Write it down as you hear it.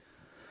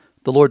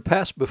The Lord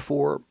passed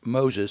before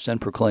Moses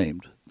and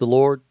proclaimed, the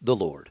Lord,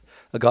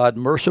 a God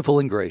merciful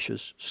and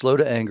gracious, slow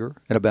to anger,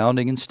 and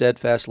abounding in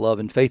steadfast love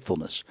and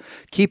faithfulness,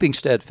 keeping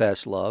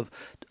steadfast love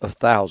of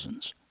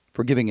thousands,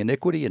 forgiving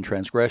iniquity and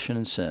transgression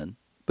and sin,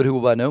 but who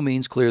will by no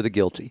means clear the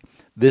guilty,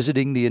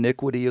 visiting the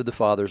iniquity of the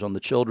fathers on the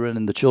children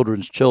and the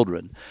children's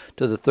children,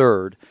 to the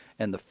third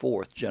and the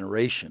fourth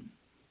generation.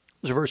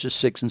 Those are verses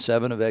 6 and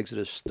 7 of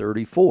Exodus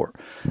 34,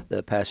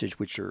 the passage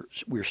which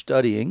we're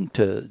studying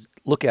to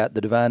look at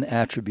the divine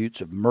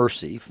attributes of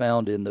mercy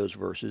found in those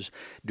verses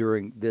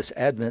during this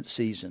Advent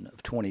season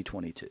of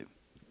 2022.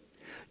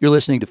 You're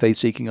listening to Faith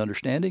Seeking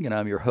Understanding, and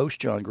I'm your host,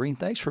 John Green.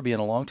 Thanks for being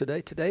along today.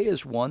 Today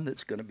is one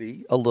that's going to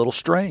be a little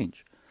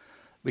strange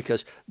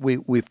because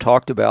we've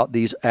talked about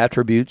these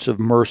attributes of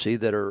mercy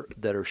that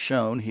are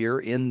shown here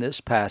in this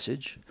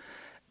passage.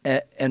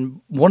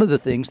 And one of the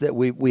things that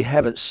we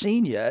haven't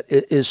seen yet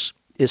is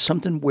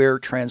something where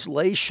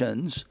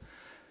translations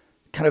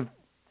kind of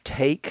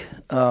take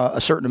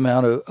a certain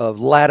amount of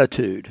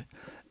latitude.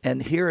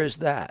 And here is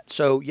that.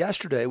 So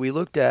yesterday we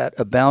looked at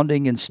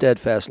abounding in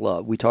steadfast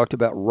love. We talked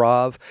about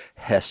Rav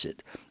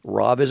Hesed.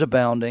 Rav is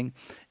abounding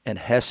and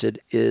Hesed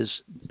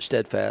is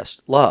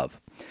steadfast love.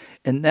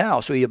 And now,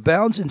 so he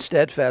abounds in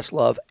steadfast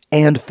love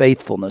and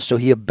faithfulness. So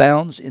he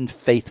abounds in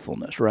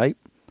faithfulness, right?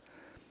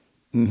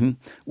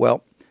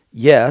 Well,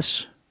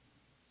 yes,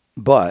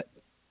 but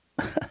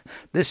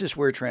this is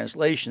where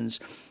translations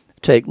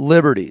take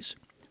liberties.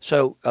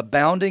 So,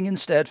 abounding in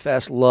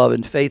steadfast love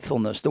and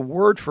faithfulness. The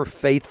word for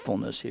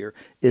faithfulness here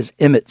is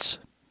emetz,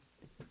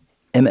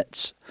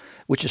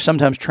 which is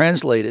sometimes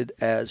translated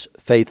as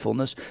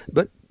faithfulness,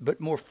 but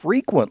more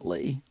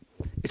frequently,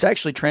 it's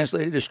actually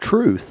translated as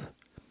truth.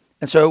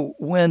 And so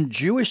when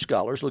Jewish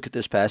scholars look at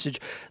this passage,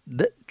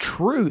 the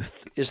truth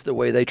is the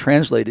way they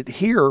translate it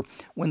here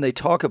when they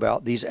talk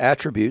about these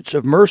attributes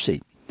of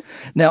mercy.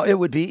 Now, it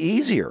would be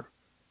easier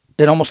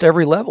at almost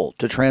every level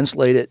to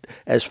translate it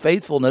as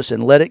faithfulness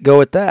and let it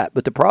go at that.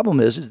 But the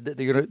problem is that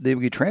they'll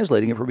be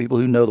translating it for people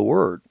who know the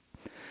word.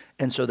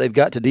 And so they've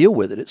got to deal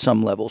with it at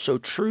some level. So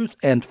truth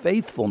and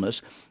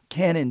faithfulness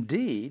can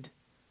indeed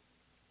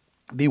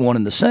be one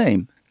and the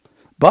same,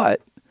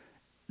 but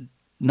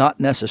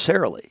not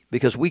necessarily,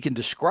 because we can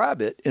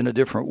describe it in a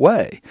different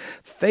way.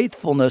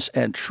 Faithfulness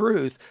and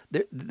truth,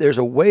 there's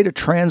a way to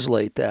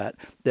translate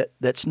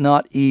that's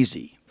not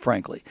easy,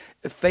 frankly.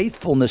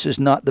 Faithfulness is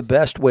not the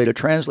best way to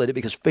translate it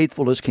because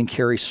faithfulness can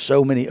carry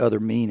so many other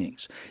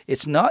meanings.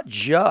 It's not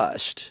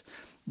just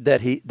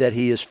that he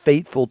is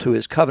faithful to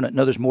his covenant.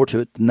 No, there's more to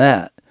it than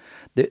that.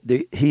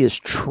 He is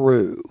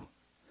true.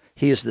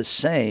 He is the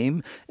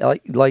same,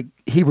 like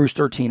Hebrews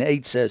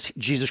 13:8 says,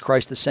 Jesus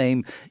Christ the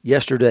same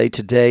yesterday,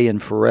 today,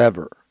 and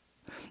forever.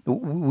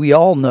 We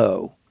all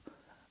know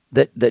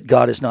that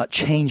God is not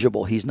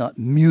changeable. He's not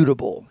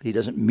mutable. He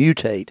doesn't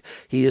mutate.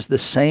 He is the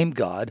same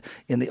God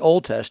in the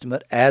Old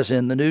Testament as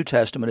in the New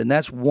Testament. And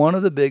that's one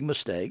of the big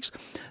mistakes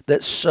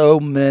that so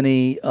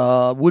many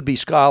would-be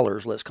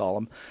scholars, let's call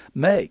them,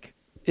 make,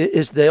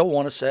 is they'll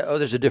want to say, oh,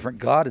 there's a different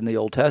God in the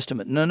Old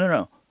Testament.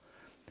 No.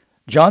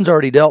 John's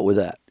already dealt with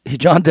that.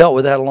 John dealt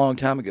with that a long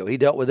time ago. He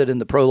dealt with it in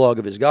the prologue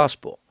of his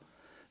gospel.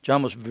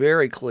 John was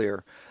very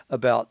clear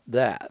about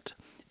that.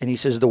 And he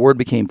says, the Word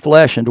became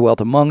flesh and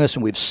dwelt among us,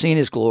 and we've seen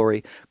his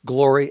glory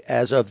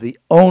as of the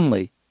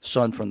only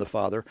Son from the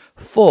Father,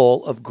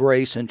 full of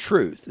grace and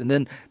truth. And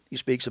then he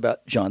speaks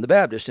about John the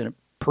Baptist in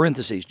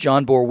parentheses.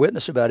 John bore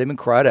witness about him and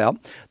cried out,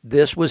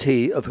 this was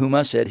he of whom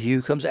I said, he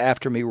who comes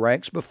after me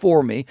ranks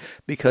before me,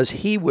 because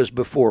he was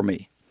before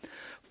me.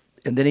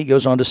 And then he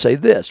goes on to say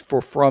this, for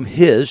from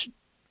his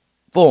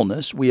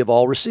fullness we have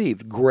all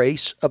received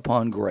grace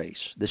upon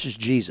grace. This is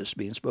Jesus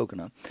being spoken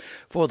of.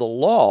 For the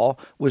law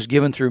was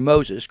given through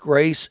Moses.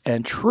 Grace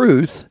and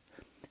truth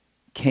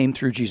came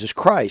through Jesus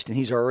Christ. And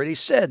he's already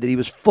said that he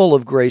was full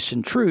of grace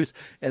and truth.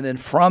 And then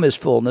from his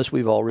fullness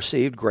we've all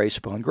received grace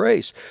upon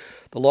grace.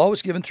 The law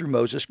was given through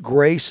Moses.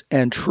 Grace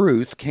and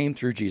truth came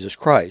through Jesus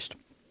Christ.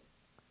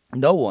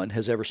 No one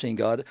has ever seen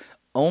God.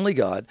 Only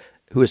God,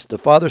 who is at the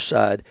Father's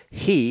side,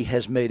 he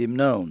has made him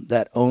known.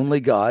 That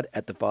only God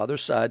at the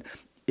Father's side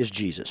is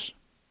Jesus.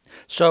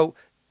 So,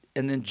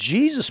 and then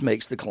Jesus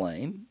makes the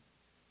claim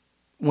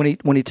when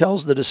he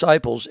tells the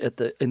disciples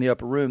in the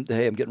upper room,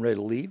 hey, I'm getting ready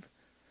to leave,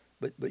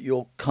 but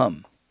you'll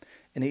come.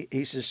 And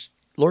he says,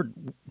 Lord,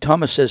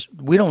 Thomas says,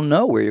 we don't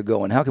know where you're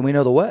going. How can we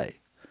know the way?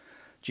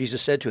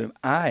 Jesus said to him,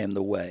 I am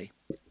the way,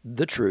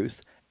 the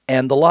truth,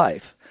 and the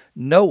life.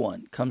 No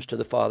one comes to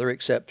the Father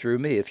except through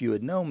me. If you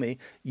had known me,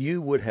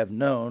 you would have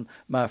known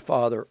my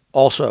Father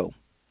also.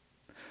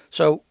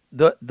 So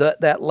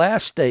that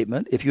last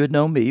statement, if you had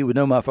known me, you would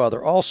know my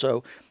Father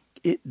also,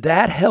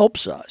 that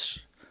helps us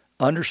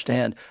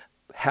understand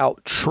how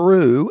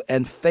true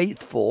and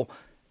faithful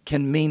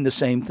can mean the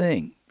same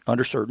thing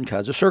under certain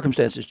kinds of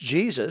circumstances.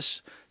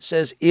 Jesus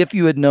says, if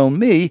you had known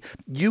me,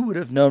 you would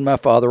have known my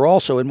Father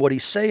also. And what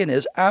he's saying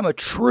is, I'm a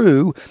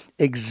true,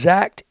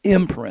 exact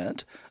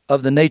imprint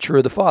of the nature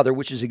of the Father,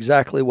 which is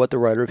exactly what the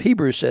writer of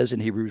Hebrews says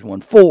in Hebrews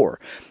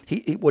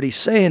 1:4. What he's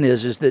saying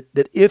is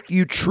that if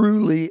you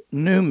truly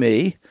knew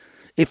me,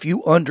 if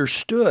you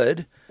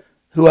understood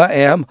who I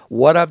am,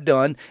 what I've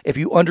done, if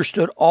you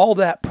understood all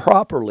that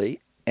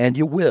properly, and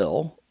you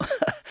will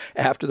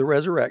after the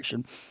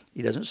resurrection.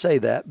 He doesn't say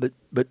that,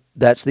 but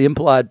that's the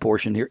implied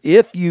portion here.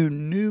 If you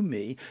knew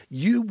me,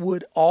 you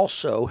would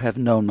also have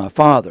known my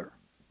Father.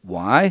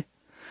 Why?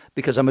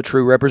 Because I'm a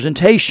true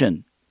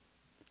representation.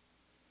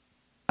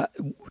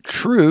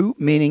 True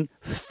meaning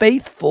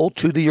faithful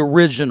to the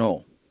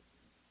original.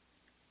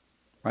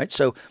 Right?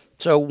 So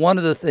one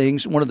of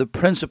the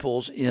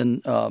principles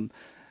in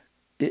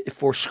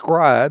for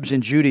scribes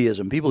in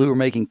Judaism, people who are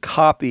making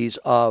copies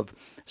of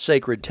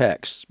sacred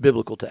texts,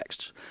 biblical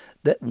texts,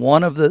 that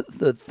one of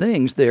the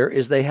things there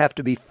is they have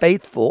to be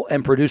faithful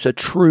and produce a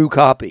true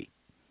copy.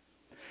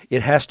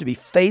 It has to be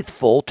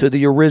faithful to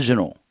the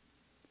original.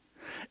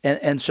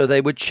 And so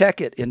they would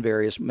check it in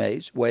various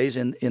ways.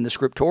 In the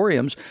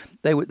scriptoriums,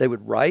 they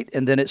would write,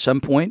 and then at some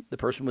point the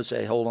person would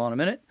say, hold on a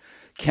minute,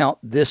 count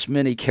this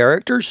many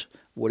characters,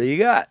 what do you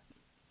got?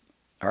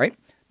 All right,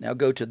 now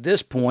go to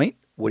this point,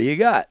 what do you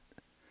got?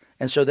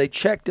 And so they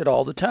checked it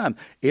all the time.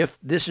 If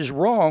this is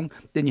wrong,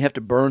 then you have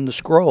to burn the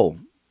scroll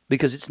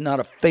because it's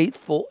not a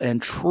faithful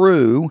and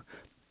true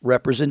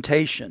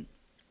representation.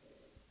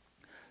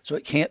 So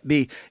it can't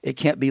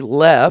be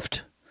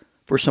left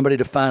for somebody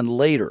to find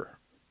later.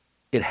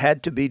 It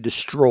had to be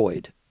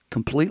destroyed,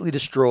 completely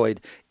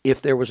destroyed,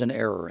 if there was an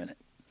error in it.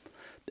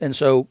 And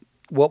so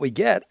what we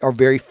get are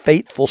very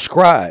faithful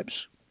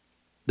scribes.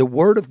 The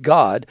Word of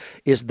God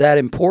is that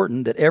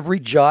important that every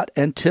jot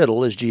and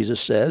tittle, as Jesus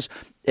says,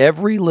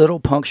 every little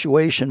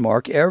punctuation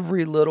mark,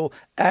 every little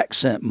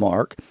accent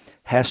mark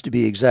has to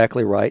be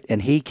exactly right,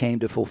 and He came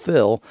to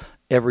fulfill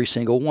every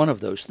single one of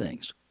those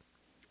things.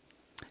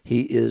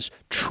 He is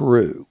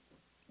true,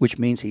 which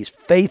means He's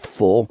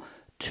faithful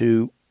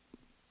to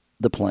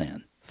the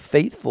plan,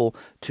 faithful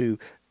to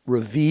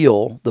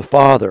reveal the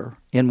Father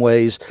in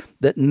ways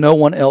that no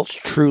one else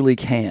truly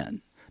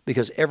can,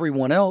 because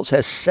everyone else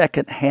has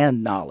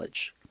second-hand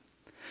knowledge.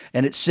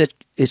 And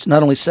it's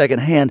not only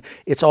second-hand,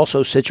 it's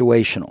also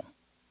situational.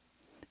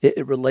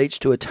 It relates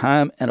to a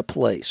time and a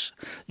place.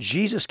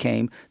 Jesus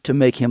came to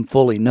make Him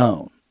fully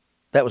known.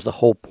 That was the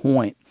whole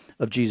point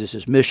of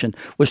Jesus' mission,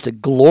 was to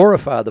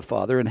glorify the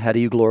Father. And how do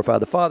you glorify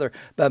the Father?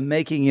 By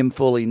making Him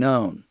fully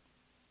known.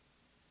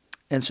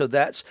 And so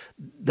that's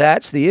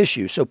the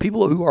issue. So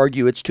people who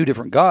argue it's two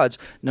different gods,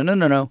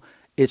 no.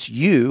 It's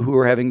you who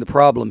are having the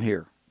problem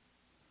here.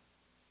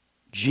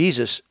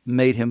 Jesus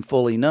made Him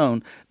fully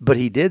known, but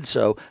He did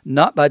so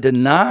not by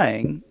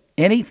denying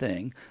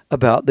anything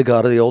about the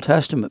God of the Old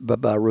Testament, but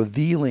by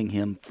revealing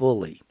Him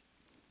fully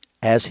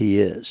as He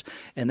is.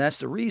 And that's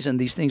the reason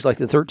these things like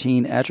the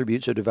 13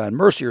 attributes of divine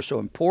mercy are so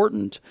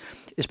important,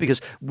 is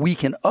because we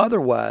can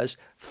otherwise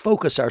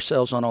focus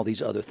ourselves on all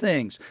these other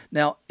things.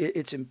 Now,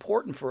 it's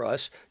important for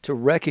us to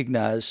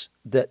recognize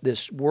that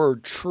this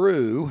word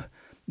true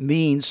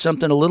means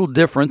something a little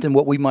different than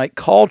what we might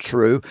call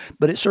true,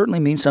 but it certainly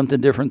means something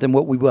different than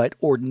what we might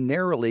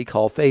ordinarily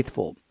call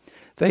faithful.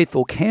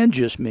 Faithful can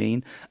just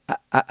mean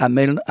I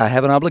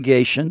have an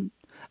obligation,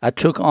 I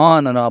took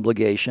on an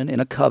obligation in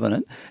a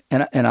covenant,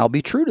 and I'll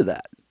be true to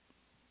that.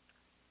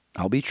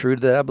 I'll be true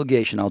to that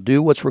obligation. I'll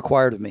do what's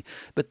required of me.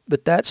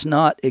 But that's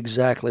not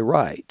exactly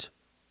right.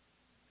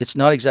 It's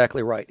not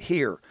exactly right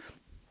here,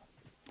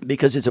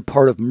 because it's a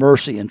part of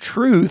mercy, and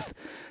truth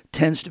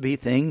tends to be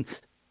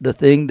the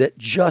thing that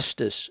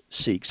justice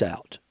seeks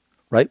out,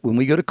 right? When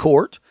we go to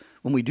court,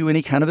 when we do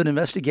any kind of an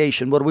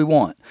investigation, what do we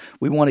want?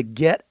 We want to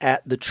get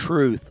at the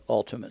truth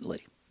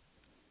ultimately.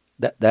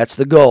 That's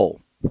the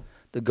goal.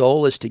 The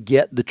goal is to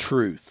get the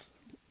truth,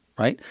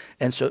 right?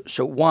 And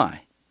so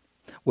why?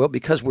 Well,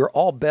 because we're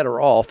all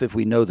better off if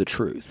we know the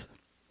truth.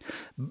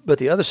 But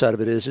the other side of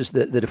it is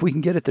that if we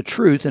can get at the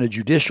truth in a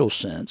judicial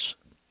sense,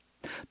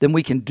 then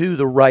we can do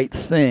the right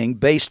thing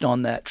based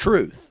on that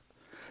truth.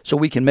 So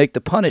we can make the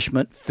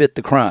punishment fit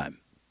the crime.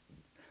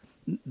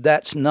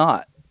 That's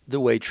not the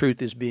way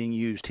truth is being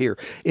used here.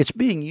 It's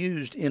being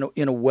used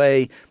in a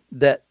way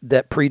that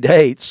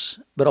predates,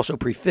 but also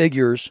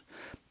prefigures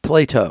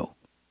Plato,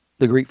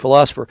 the Greek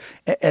philosopher.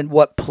 And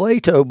what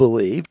Plato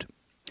believed,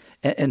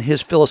 and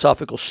his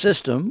philosophical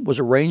system was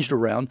arranged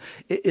around,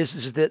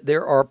 is that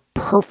there are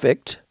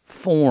perfect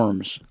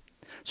forms.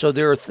 So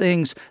there are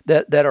things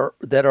that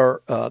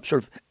are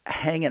sort of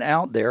hanging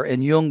out there,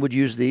 and Jung would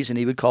use these, and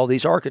he would call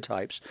these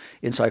archetypes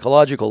in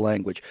psychological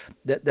language.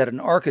 That an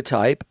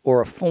archetype or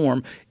a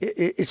form,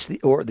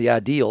 or the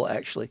ideal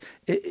actually,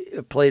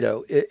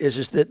 Plato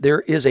is that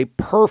there is a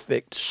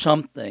perfect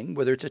something,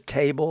 whether it's a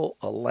table,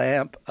 a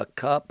lamp, a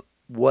cup,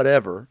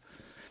 whatever,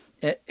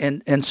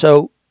 and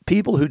so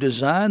people who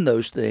design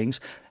those things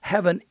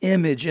have an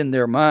image in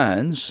their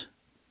minds,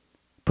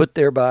 put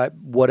there by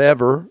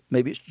whatever,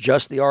 maybe it's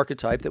just the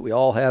archetype that we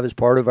all have as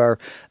part of our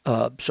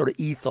sort of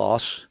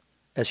ethos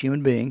as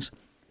human beings,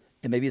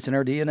 and maybe it's in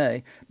our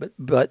DNA,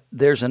 but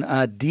there's an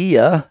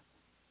idea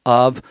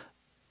of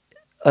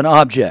an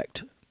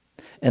object.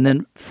 And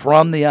then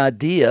from the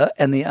idea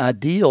and the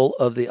ideal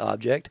of the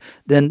object,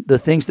 then the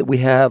things that we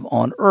have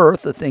on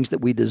earth, the things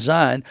that we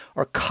design,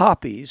 are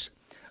copies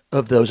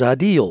of those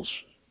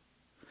ideals.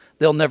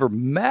 They'll never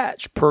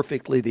match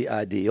perfectly the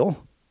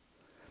ideal,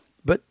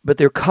 but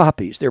they're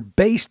copies. They're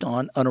based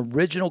on an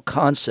original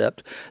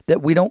concept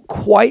that we don't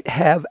quite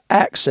have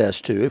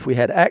access to. If we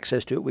had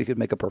access to it, we could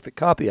make a perfect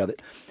copy of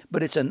it.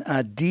 But it's an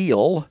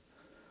ideal.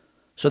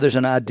 So there's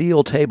an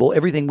ideal table.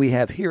 Everything we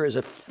have here is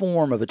a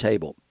form of a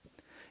table.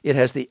 It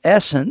has the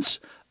essence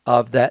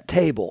of that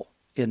table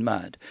in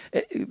mind.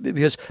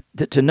 Because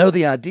to know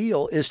the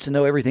ideal is to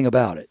know everything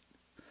about it.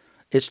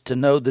 It's to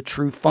know the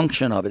true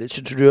function of it. It's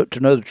to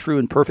know the true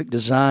and perfect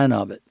design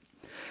of it.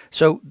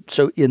 So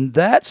in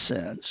that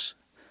sense,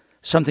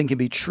 something can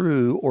be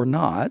true or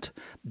not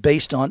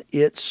based on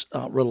its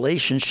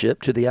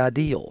relationship to the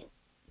ideal.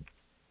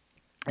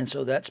 And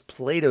so that's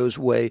Plato's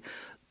way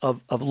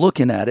of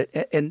looking at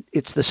it. And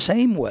it's the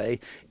same way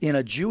in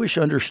a Jewish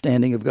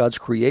understanding of God's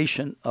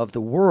creation of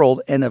the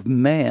world and of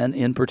man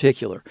in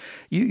particular.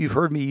 You've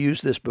heard me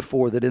use this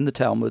before, that in the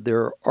Talmud there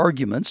are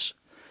arguments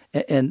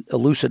and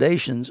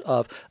elucidations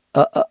of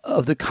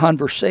the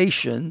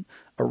conversation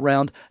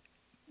around,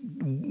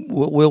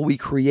 will we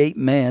create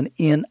man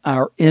in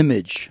our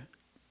image?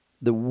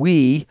 The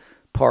we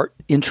part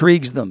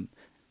intrigues them.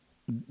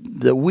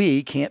 The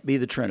we can't be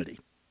the Trinity.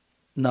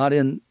 Not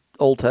in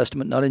Old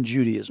Testament, not in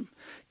Judaism.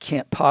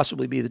 Can't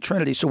possibly be the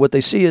Trinity. So what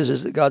they see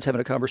is that God's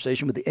having a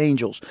conversation with the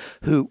angels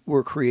who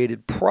were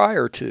created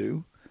prior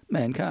to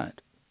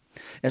mankind.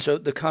 And so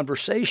the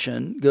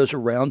conversation goes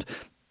around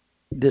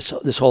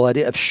this whole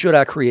idea of, should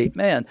I create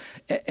man?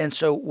 And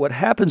so what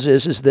happens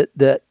is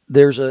that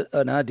there's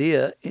an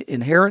idea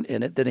inherent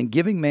in it that in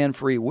giving man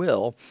free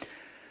will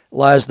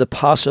lies the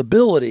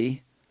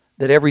possibility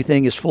that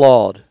everything is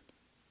flawed,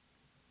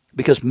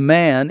 because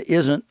man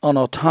isn't an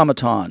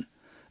automaton.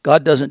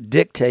 God doesn't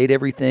dictate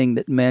everything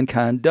that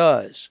mankind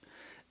does,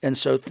 and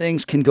so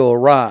things can go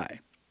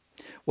awry.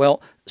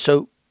 Well,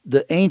 so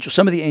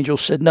some of the angels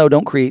said, no,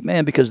 don't create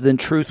man, because then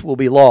truth will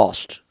be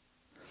lost.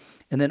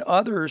 And then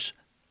others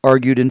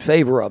argued in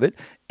favor of it,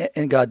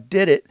 and God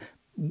did it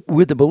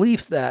with the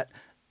belief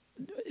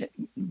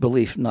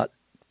not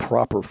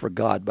proper for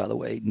God, by the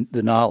way,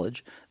 the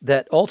knowledge,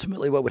 that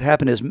ultimately what would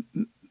happen is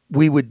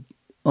we would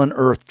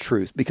unearth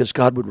truth because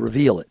God would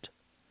reveal it.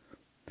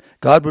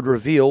 God would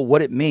reveal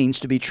what it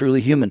means to be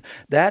truly human.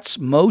 That's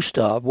most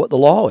of what the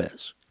law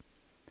is.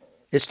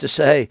 It's to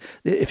say,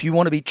 if you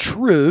want to be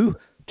true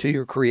to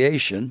your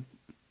creation,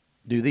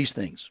 do these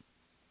things.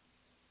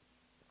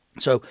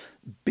 So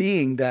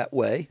being that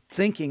way,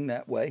 thinking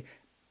that way,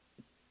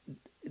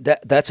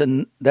 that's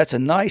a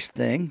nice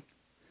thing,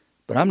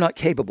 but I'm not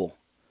capable,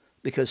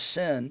 because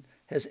sin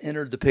has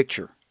entered the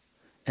picture,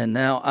 and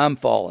now I'm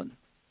fallen.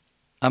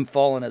 I'm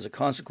fallen as a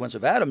consequence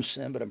of Adam's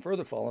sin, but I'm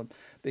further fallen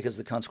because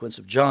of the consequence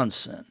of John's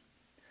sin.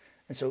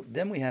 And so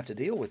then we have to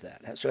deal with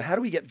that. So how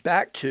do we get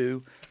back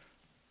to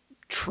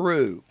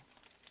true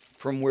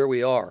from where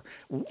we are?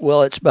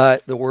 Well, it's by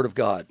the Word of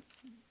God.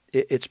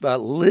 It's by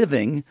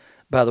living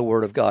by the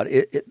Word of God.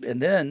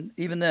 And then,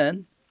 even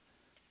then,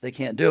 they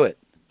can't do it.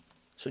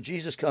 So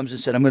Jesus comes and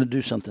said, I'm going to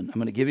do something. I'm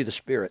going to give you the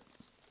Spirit.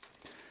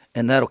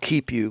 And that'll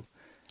keep you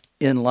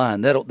in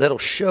line. That'll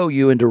show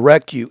you and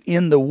direct you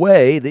in the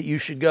way that you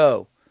should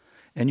go.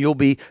 And you'll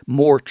be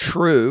more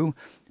true,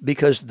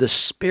 because the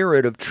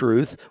Spirit of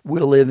truth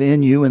will live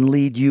in you and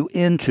lead you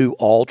into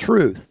all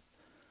truth.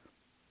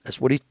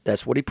 That's what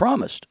he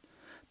promised,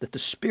 that the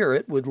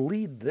Spirit would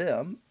lead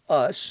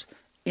us,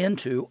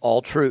 into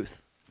all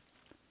truth.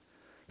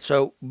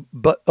 So,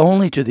 but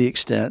only to the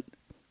extent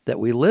that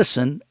we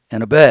listen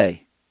and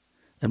obey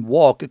and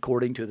walk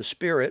according to the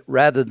Spirit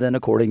rather than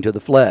according to the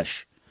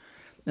flesh.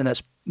 And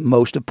that's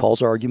most of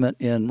Paul's argument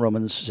in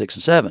Romans 6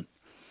 and 7.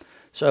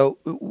 So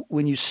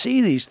when you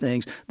see these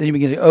things, then you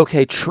begin to,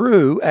 okay,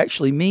 true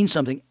actually means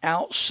something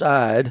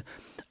outside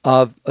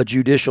of a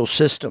judicial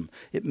system.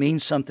 It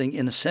means something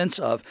in the sense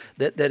of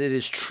that it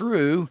is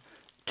true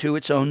to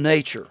its own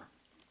nature.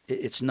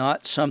 It's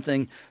not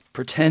something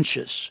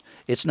pretentious.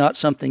 It's not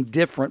something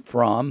different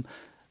from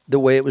the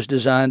way it was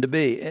designed to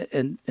be.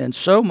 And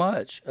so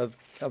much of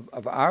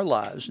our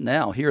lives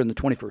now, here in the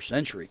 21st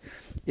century,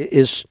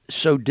 is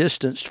so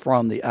distanced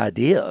from the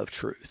idea of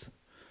truth.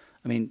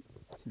 I mean,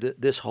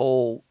 this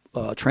whole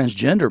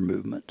transgender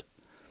movement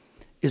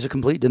is a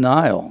complete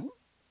denial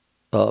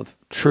of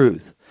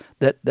truth.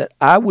 That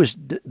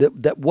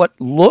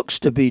what looks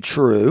to be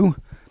true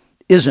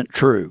isn't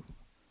true.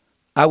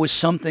 I was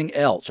something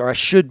else, or I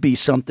should be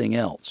something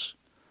else.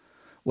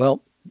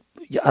 Well,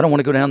 I don't want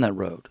to go down that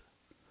road,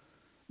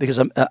 because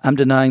I'm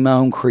denying my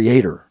own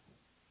Creator,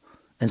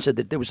 and said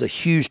that there was a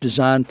huge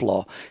design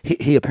flaw.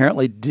 He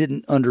apparently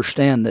didn't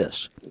understand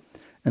this,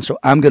 and so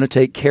I'm going to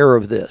take care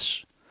of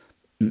this.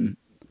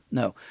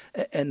 No,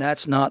 and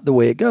that's not the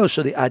way it goes.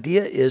 So the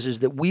idea is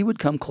that we would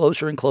come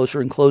closer and closer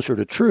and closer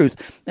to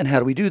truth. And how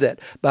do we do that?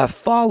 By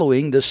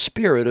following the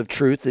Spirit of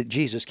truth that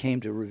Jesus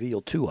came to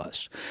reveal to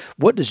us.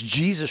 What does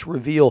Jesus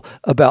reveal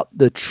about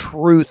the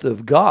truth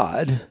of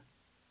God?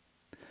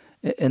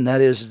 And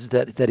that is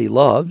that he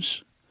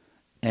loves,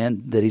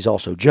 and that he's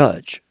also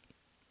judge.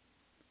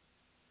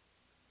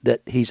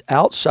 that he's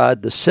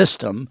outside the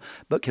system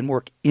but can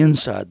work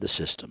inside the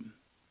system.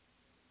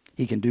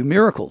 He can do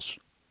miracles.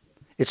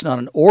 It's not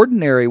an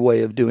ordinary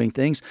way of doing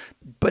things,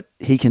 but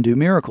he can do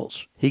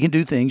miracles. He can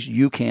do things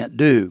you can't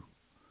do.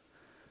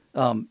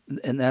 And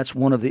that's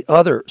one of the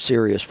other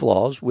serious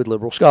flaws with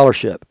liberal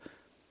scholarship.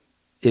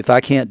 If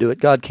I can't do it,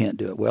 God can't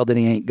do it. Well, then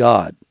he ain't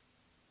God.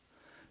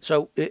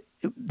 So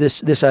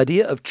this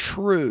idea of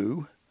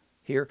true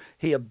here,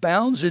 he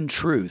abounds in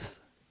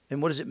truth.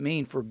 And what does it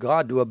mean for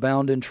God to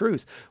abound in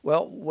truth?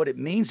 Well, what it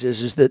means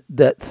is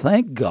that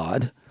thank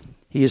God,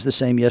 he is the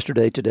same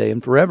yesterday, today,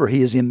 and forever.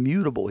 He is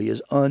immutable. He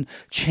is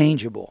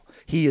unchangeable.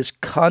 He is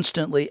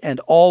constantly and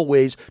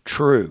always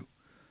true.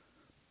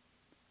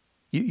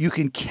 You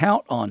can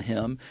count on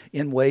him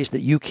in ways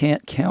that you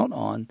can't count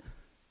on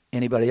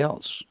anybody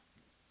else.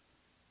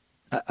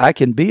 I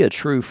can be a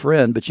true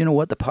friend, but you know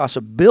what? The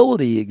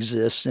possibility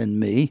exists in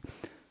me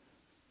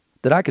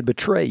that I could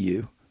betray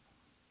you.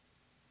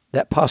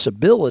 That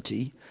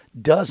possibility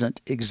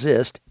doesn't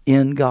exist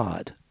in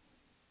God.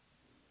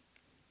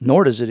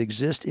 Nor does it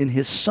exist in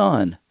his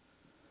Son.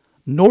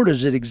 Nor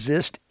does it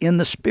exist in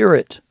the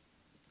Spirit.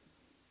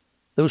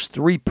 Those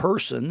three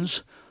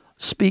persons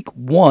speak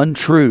one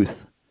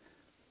truth.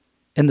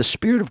 And the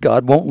Spirit of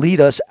God won't lead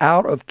us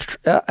out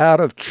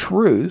of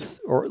truth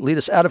or lead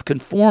us out of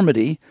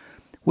conformity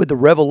with the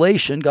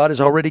revelation God has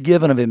already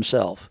given of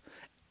himself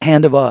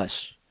and of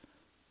us.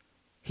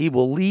 He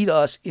will lead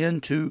us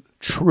into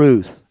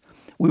truth.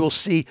 We will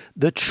see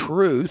the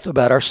truth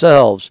about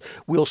ourselves.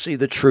 We'll see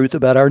the truth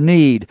about our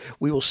need.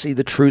 We will see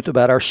the truth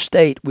about our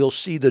state. We'll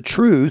see the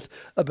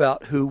truth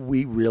about who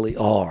we really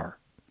are.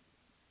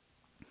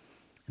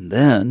 And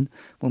then,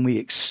 when we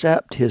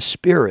accept his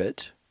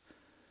Spirit,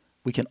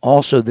 we can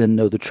also then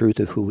know the truth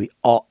of who we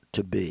ought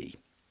to be.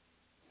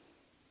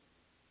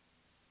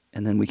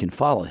 And then we can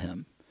follow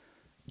him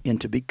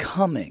into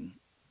becoming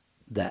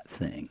that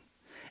thing.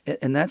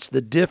 And that's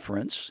the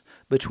difference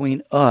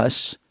between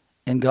us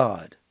and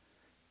God.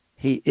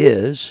 He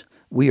is,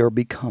 we are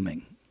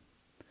becoming.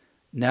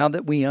 Now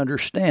that we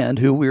understand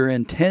who we're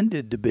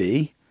intended to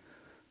be,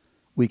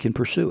 we can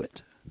pursue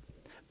it.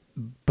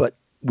 But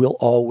we'll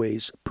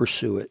always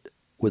pursue it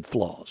with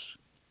flaws.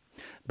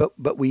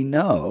 But we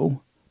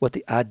know what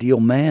the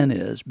ideal man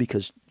is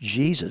because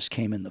Jesus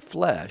came in the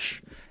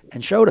flesh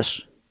and showed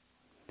us.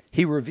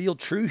 He revealed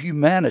true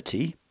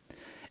humanity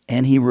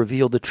and he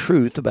revealed the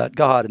truth about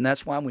God. And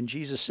that's why when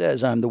Jesus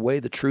says, I'm the way,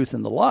 the truth,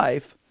 and the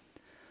life,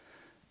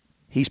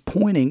 he's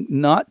pointing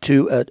not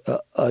to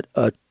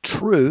a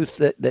truth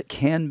that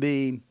can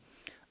be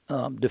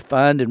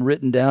defined and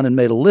written down and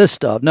made a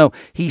list of. No,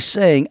 he's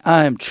saying,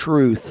 I am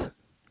truth.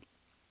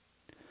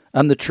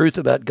 I'm the truth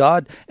about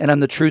God, and I'm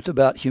the truth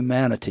about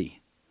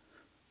humanity.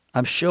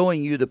 I'm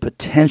showing you the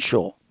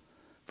potential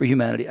for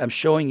humanity. I'm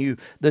showing you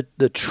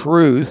the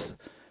truth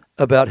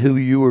about who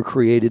you were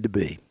created to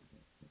be.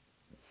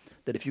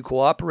 That if you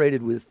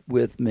cooperated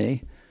with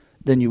me,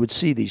 then you would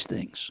see these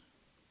things.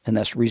 And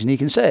that's the reason he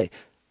can say,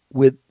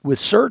 with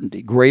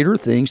certainty, greater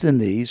things than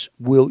these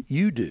will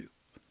you do,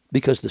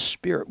 because the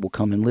Spirit will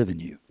come and live in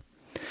you.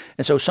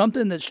 And so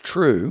something that's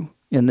true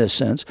in this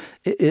sense,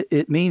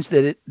 it means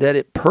that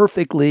it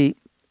perfectly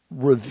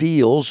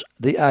reveals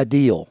the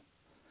ideal.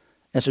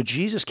 And so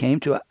Jesus came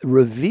to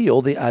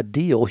reveal the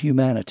ideal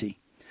humanity.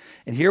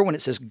 And here when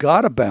it says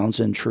God abounds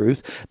in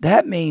truth,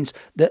 that means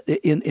that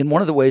in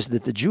one of the ways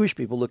that the Jewish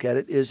people look at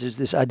it is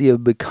this idea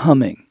of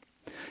becoming.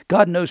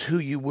 God knows who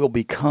you will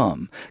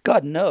become.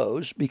 God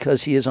knows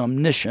because he is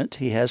omniscient.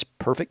 He has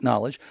perfect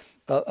knowledge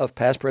of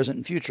past, present,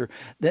 and future,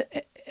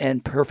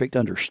 and perfect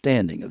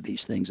understanding of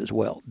these things as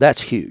well.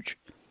 That's huge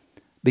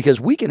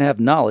because we can have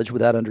knowledge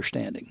without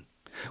understanding.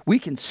 We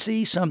can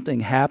see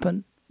something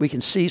happen. We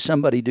can see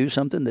somebody do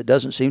something that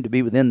doesn't seem to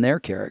be within their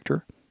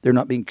character. They're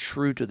not being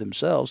true to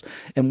themselves,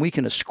 and we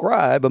can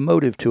ascribe a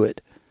motive to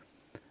it,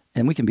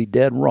 and we can be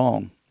dead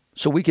wrong.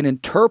 So we can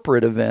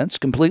interpret events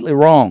completely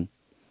wrong.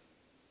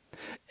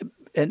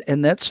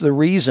 And that's the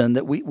reason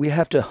that we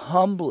have to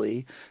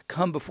humbly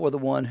come before the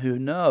one who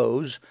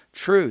knows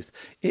truth.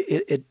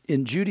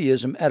 In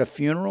Judaism, at a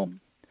funeral,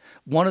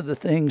 one of the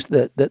things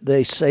that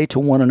they say to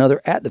one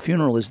another at the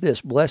funeral is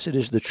this: blessed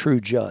is the true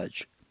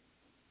judge.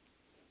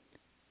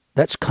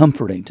 That's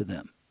comforting to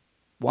them.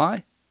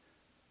 Why?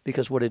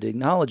 Because what it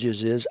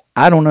acknowledges is,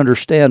 I don't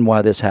understand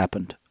why this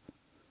happened,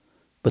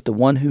 but the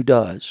one who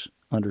does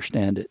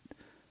understand it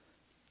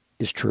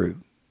is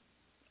true.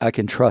 I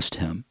can trust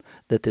him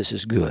that this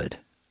is good.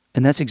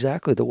 And that's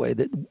exactly the way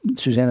that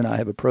Suzanne and I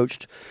have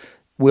approached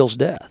Will's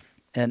death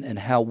and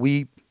how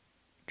we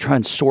try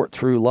and sort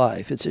through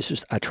life. It's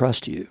just, I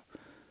trust you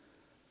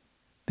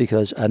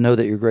because I know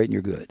that you're great and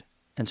you're good.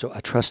 And so I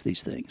trust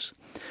these things.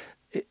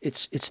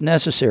 It's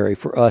necessary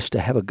for us to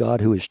have a God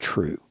who is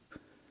true.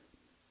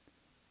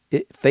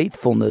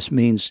 Faithfulness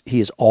means he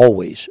is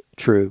always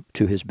true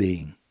to his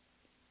being.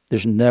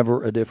 There's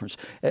never a difference.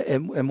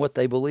 And what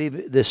they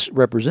believe this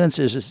represents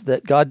is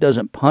that God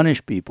doesn't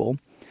punish people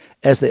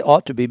as they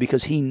ought to be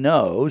because he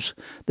knows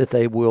that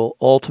they will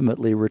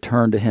ultimately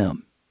return to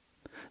him.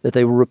 that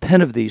they will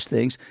repent of these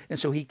things. And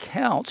so he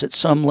counts at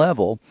some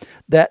level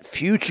that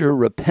future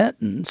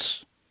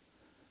repentance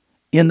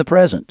in the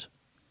present.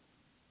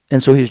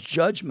 And so his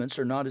judgments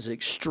are not as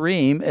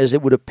extreme as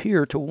it would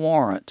appear to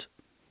warrant.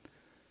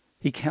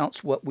 He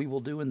counts what we will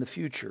do in the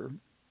future,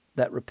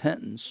 that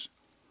repentance,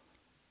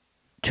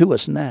 to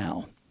us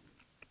now.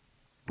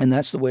 And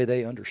that's the way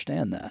they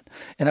understand that.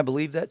 And I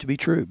believe that to be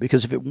true,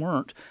 because if it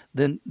weren't,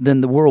 then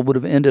the world would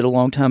have ended a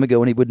long time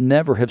ago, and he would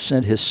never have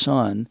sent his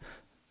Son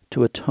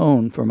to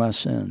atone for my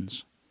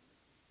sins.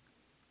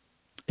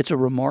 It's a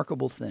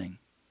remarkable thing.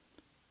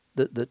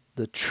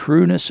 The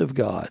trueness of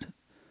God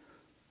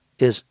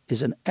is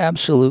an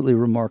absolutely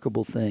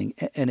remarkable thing.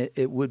 And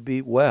it would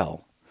be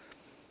well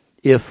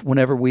if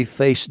whenever we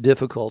face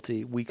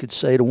difficulty, we could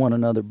say to one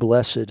another,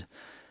 blessed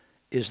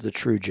is the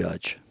true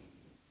judge,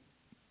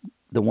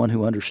 the one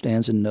who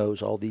understands and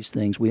knows all these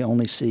things we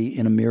only see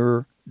in a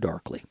mirror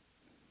darkly.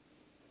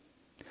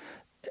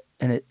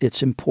 And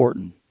it's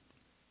important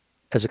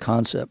as a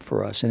concept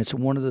for us. And it's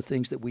one of the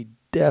things that we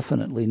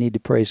definitely need to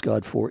praise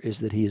God for, is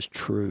that he is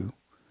true.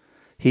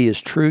 He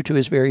is true to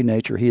his very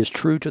nature. He is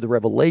true to the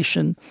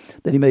revelation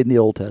that he made in the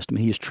Old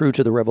Testament. He is true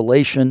to the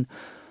revelation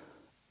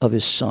of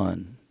his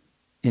Son,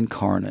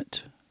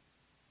 incarnate,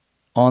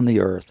 on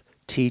the earth,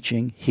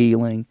 teaching,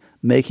 healing,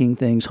 making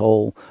things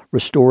whole,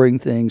 restoring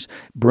things,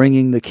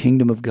 bringing the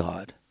kingdom of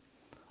God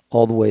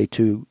all the way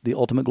to the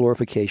ultimate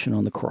glorification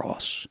on the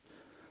cross,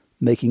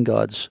 making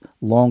God's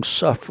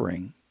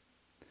long-suffering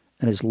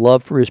and his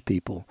love for his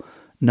people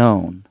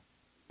known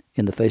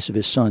in the face of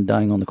his Son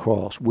dying on the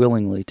cross,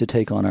 willingly to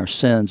take on our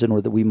sins in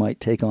order that we might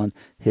take on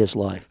his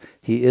life.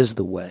 He is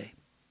the way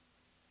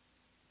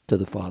to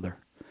the Father.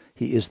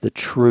 He is the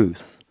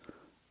truth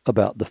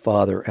about the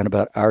Father and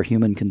about our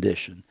human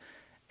condition,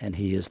 and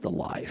he is the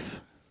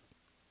life.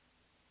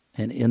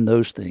 And in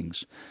those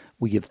things,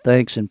 we give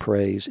thanks and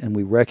praise, and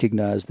we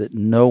recognize that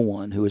no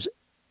one who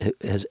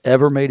has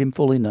ever made him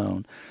fully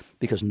known,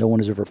 because no one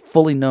has ever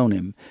fully known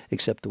him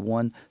except the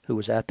one who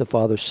was at the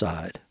Father's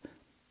side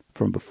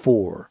from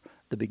before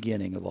the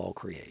beginning of all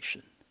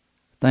creation.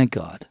 Thank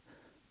God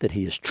that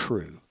he is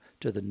true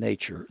to the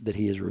nature that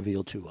he has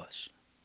revealed to us.